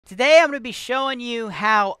Today I'm going to be showing you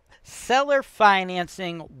how seller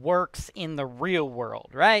financing works in the real world,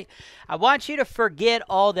 right? I want you to forget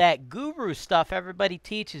all that guru stuff everybody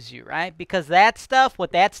teaches you, right? Because that stuff,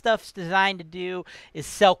 what that stuff's designed to do is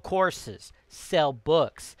sell courses, sell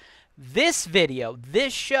books. This video,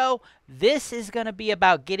 this show, this is going to be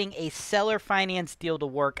about getting a seller finance deal to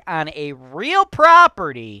work on a real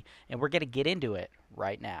property, and we're going to get into it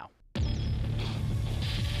right now.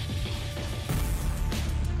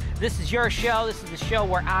 This is your show. This is the show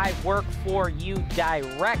where I work for you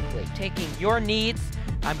directly, taking your needs.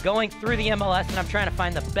 I'm going through the MLS and I'm trying to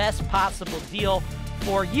find the best possible deal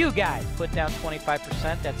for you guys. Put down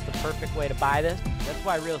 25%. That's the perfect way to buy this. That's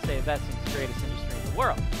why real estate investing is the greatest industry in the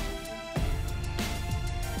world.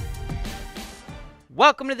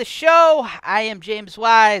 Welcome to the show. I am James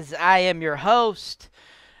Wise. I am your host.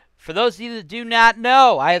 For those of you that do not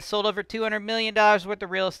know, I have sold over $200 million worth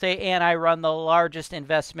of real estate, and I run the largest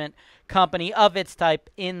investment company of its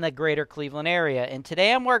type in the greater Cleveland area. And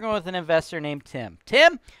today I'm working with an investor named Tim.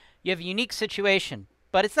 Tim, you have a unique situation,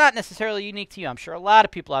 but it's not necessarily unique to you. I'm sure a lot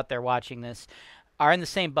of people out there watching this are in the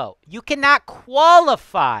same boat. You cannot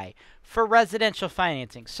qualify for residential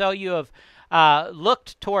financing. So you have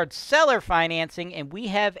looked towards seller financing, and we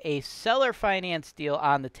have a seller finance deal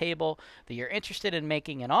on the table that you're interested in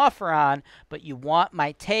making an offer on, but you want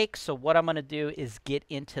my take. So what I'm going to do is get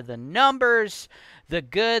into the numbers, the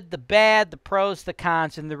good, the bad, the pros, the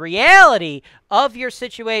cons, and the reality of your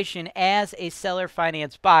situation as a seller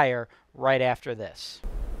finance buyer right after this.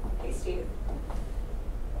 Hey, Steve.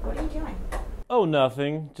 What are you doing? Oh,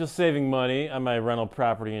 nothing. Just saving money on my rental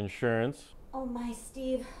property insurance. Oh, my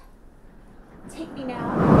Steve. Take me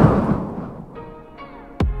now.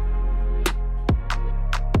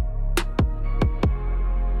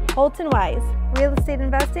 HoltonWise, real estate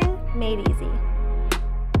investing made easy.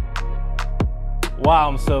 Wow,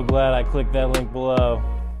 I'm so glad I clicked that link below.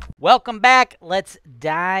 Welcome back. Let's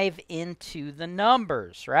dive into the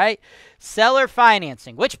numbers, right? Seller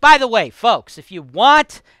financing, which, by the way, folks, if you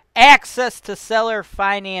want access to seller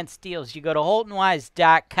finance deals, you go to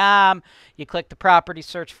HoltonWise.com, you click the property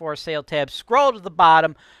search for sale tab, scroll to the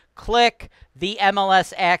bottom, click the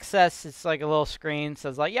MLS access. It's like a little screen,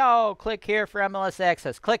 says like, yo, click here for MLS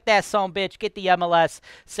access. Click that son bitch, get the MLS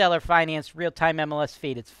seller finance real-time MLS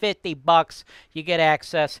feed. It's $50. You get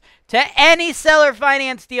access to any seller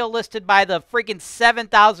finance deal listed by the freaking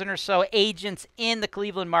 7,000 or so agents in the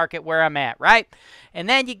Cleveland market where I'm at, right? And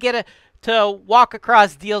then you get to walk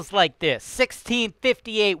across deals like this.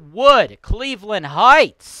 1658 Wood, Cleveland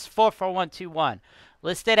Heights, 44121.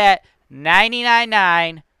 Listed at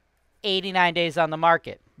 $99.9, 89 days on the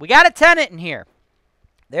market. We got a tenant in here.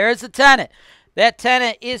 There is a tenant. That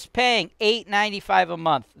tenant is paying $895 a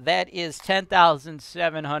month. That is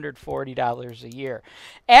 $10,740 a year.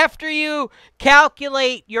 After you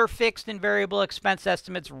calculate your fixed and variable expense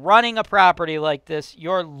estimates running a property like this,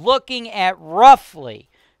 you're looking at roughly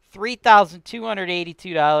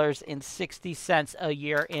 $3,282.60 a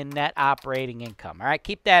year in net operating income. All right,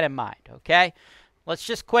 keep that in mind, okay? Let's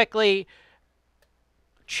just quickly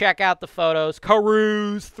check out the photos,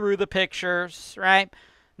 peruse through the pictures, right?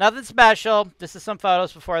 Nothing special. This is some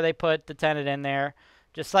photos before they put the tenant in there.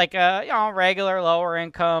 Just like a regular lower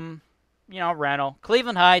income, rental.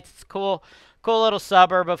 Cleveland Heights, it's cool little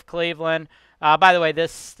suburb of Cleveland. By the way,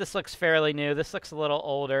 this looks fairly new. This looks a little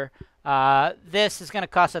older. This is going to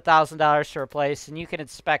cost $1,000 to replace, and you can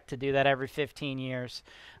expect to do that every 15 years.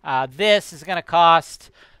 This is going to cost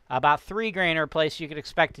about $3,000 to replace. You could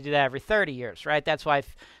expect to do that every 30 years, right? That's why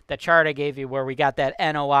the chart I gave you where we got that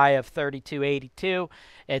NOI of $32.82,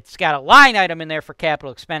 it's got a line item in there for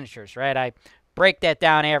capital expenditures, right? I break that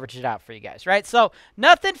down, average it out for you guys, right? So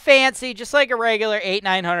nothing fancy, just like a regular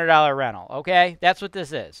 $800-900 rental, okay? That's what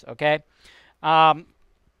this is, okay? The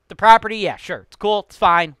property, yeah, sure. It's cool. It's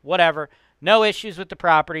fine. Whatever. No issues with the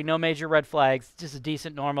property. No major red flags. Just a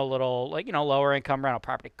decent, normal little, lower income rental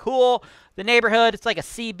property. Cool. The neighborhood, it's like a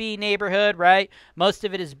CB neighborhood, right? Most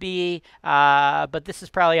of it is B, but this is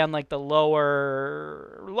probably on like the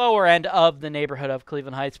lower end of the neighborhood of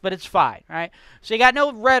Cleveland Heights, but it's fine, right? So you got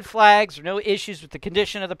no red flags or no issues with the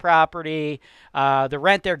condition of the property, the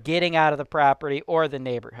rent they're getting out of the property, or the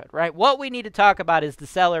neighborhood, right? What we need to talk about is the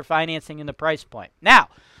seller financing and the price point. Now,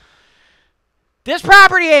 this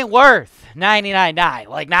property ain't worth $99.9,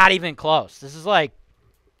 like not even close. This is no,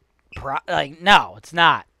 it's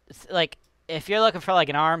not. It's like if you're looking for like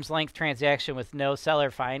an arm's length transaction with no seller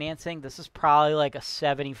financing, this is probably like a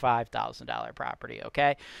 $75,000 property,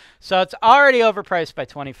 okay? So it's already overpriced by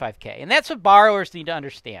 $25K. And that's what borrowers need to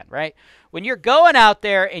understand, right? When you're going out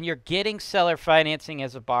there and you're getting seller financing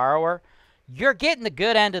as a borrower, you're getting the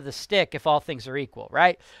good end of the stick if all things are equal,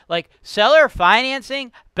 right? Like, seller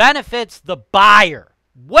financing benefits the buyer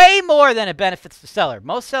way more than it benefits the seller.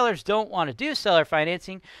 Most sellers don't want to do seller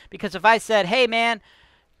financing because if I said, hey, man,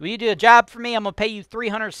 will you do a job for me? I'm going to pay you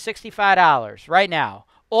 $365 right now.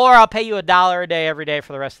 Or I'll pay you $1 a day every day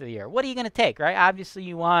for the rest of the year. What are you going to take, right? Obviously,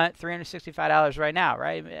 you want $365 right now,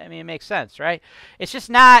 right? I mean, it makes sense, right? It's just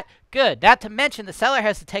not good. Not to mention, the seller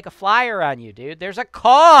has to take a flyer on you, dude. There's a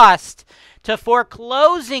cost to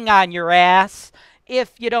foreclosing on your ass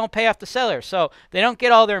if you don't pay off the seller. So they don't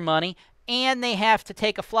get all their money, and they have to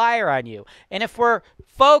take a flyer on you. And if we're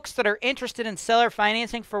folks that are interested in seller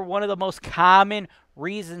financing for one of the most common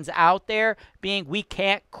reasons out there being we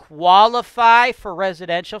can't qualify for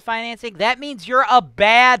residential financing, that means you're a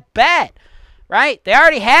bad bet, right? They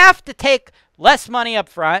already have to take less money up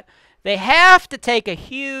front. They have to take a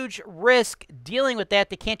huge risk dealing with that.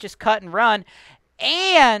 They can't just cut and run.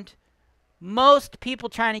 And most people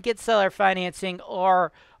trying to get seller financing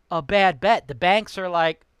are a bad bet. The banks are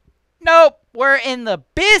like, nope, we're in the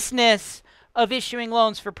business of issuing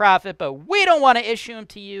loans for profit, but we don't want to issue them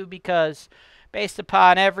to you because based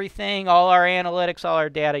upon everything, all our analytics, all our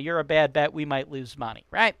data, you're a bad bet. We might lose money,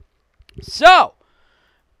 right? So,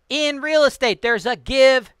 in real estate, there's a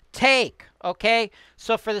give-take, okay?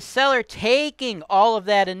 So, for the seller taking all of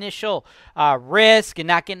that initial risk and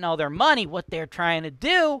not getting all their money, what they're trying to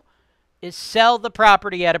do is sell the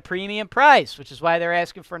property at a premium price, which is why they're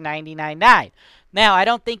asking for $99,900. Now, I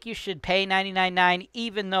don't think you should pay $99,900,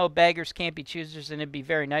 even though beggars can't be choosers, and it'd be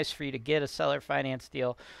very nice for you to get a seller finance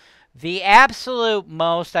deal. The absolute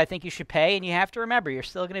most I think you should pay, and you have to remember, you're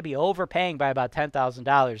still going to be overpaying by about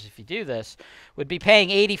 $10,000 if you do this, would be paying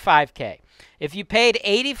 $85,000. If you paid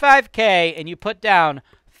 $85,000 and you put down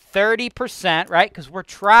 30%, right? Because we're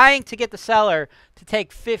trying to get the seller to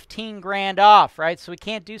take $15,000 off, right? So we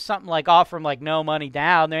can't do something like offer them like no money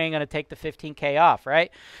down. They ain't going to take the $15,000 off,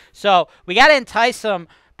 right? So we got to entice them,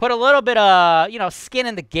 put a little bit of, skin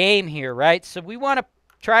in the game here, right? So we want to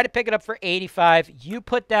try to pick it up for $85,000. You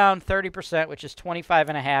put down 30%, which is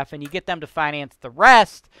 $25,500, and you get them to finance the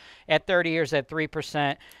rest at 30 years at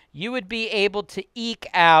 3%. You would be able to eke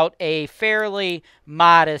out a fairly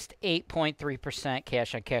modest 8.3%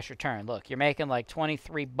 cash-on-cash return. Look, you're making like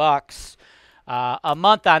 $23 a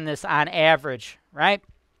month on this on average, right?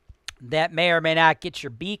 That may or may not get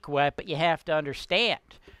your beak wet, but you have to understand.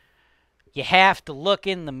 You have to look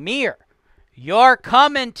in the mirror. You're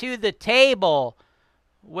coming to the table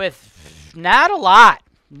with not a lot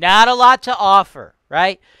to offer,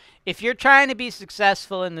 right? If you're trying to be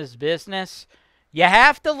successful in this business, you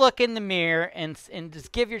have to look in the mirror and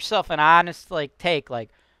just give yourself an honest take,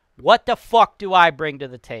 what the fuck do I bring to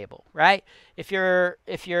the table, right? If you're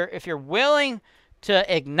willing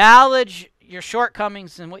to acknowledge your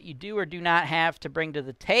shortcomings and what you do or do not have to bring to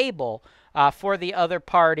the table for the other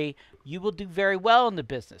party, you will do very well in the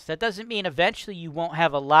business. That doesn't mean eventually you won't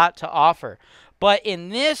have a lot to offer. But in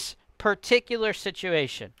this particular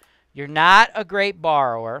situation, you're not a great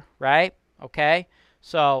borrower, right? Okay?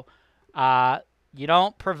 So you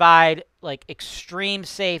don't provide extreme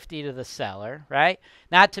safety to the seller, right?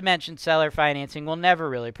 Not to mention seller financing will never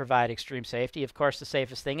really provide extreme safety. Of course, the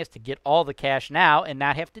safest thing is to get all the cash now and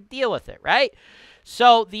not have to deal with it, right?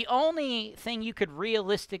 So the only thing you could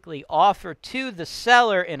realistically offer to the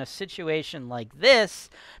seller in a situation like this,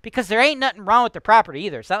 because there ain't nothing wrong with the property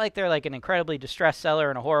either. It's not like they're like an incredibly distressed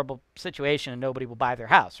seller in a horrible situation and nobody will buy their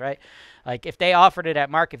house, right? Like if they offered it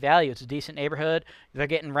at market value, it's a decent neighborhood, they're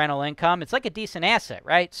getting rental income, it's like a decent asset,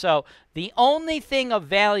 right? So the only thing of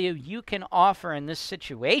value you can offer in this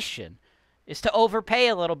situation is to overpay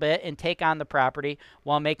a little bit and take on the property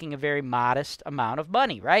while making a very modest amount of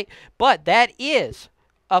money, right? But that is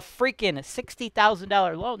a freaking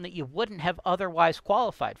 $60,000 loan that you wouldn't have otherwise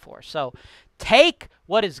qualified for. So take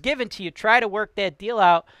what is given to you, try to work that deal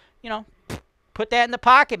out, put that in the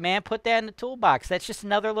pocket, man. Put that in the toolbox. That's just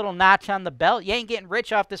another little notch on the belt. You ain't getting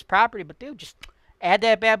rich off this property, but dude, just add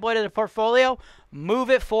that bad boy to the portfolio,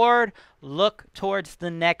 move it forward, look towards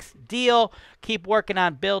the next deal, keep working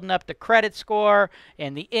on building up the credit score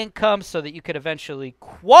and the income so that you could eventually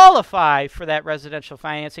qualify for that residential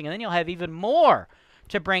financing, and then you'll have even more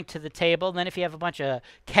to bring to the table. And then if you have a bunch of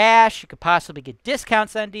cash, you could possibly get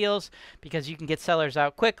discounts on deals because you can get sellers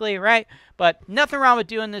out quickly, right? But nothing wrong with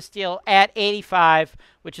doing this deal at $85,000,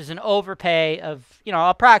 which is an overpay of,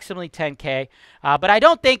 approximately $10,000. But I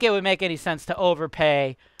don't think it would make any sense to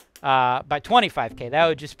overpay by $25,000. That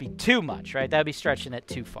would just be too much, right? That would be stretching it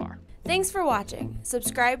too far. Thanks for watching.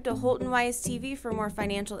 Subscribe to HoltonWise TV for more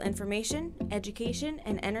financial information, education,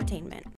 and entertainment.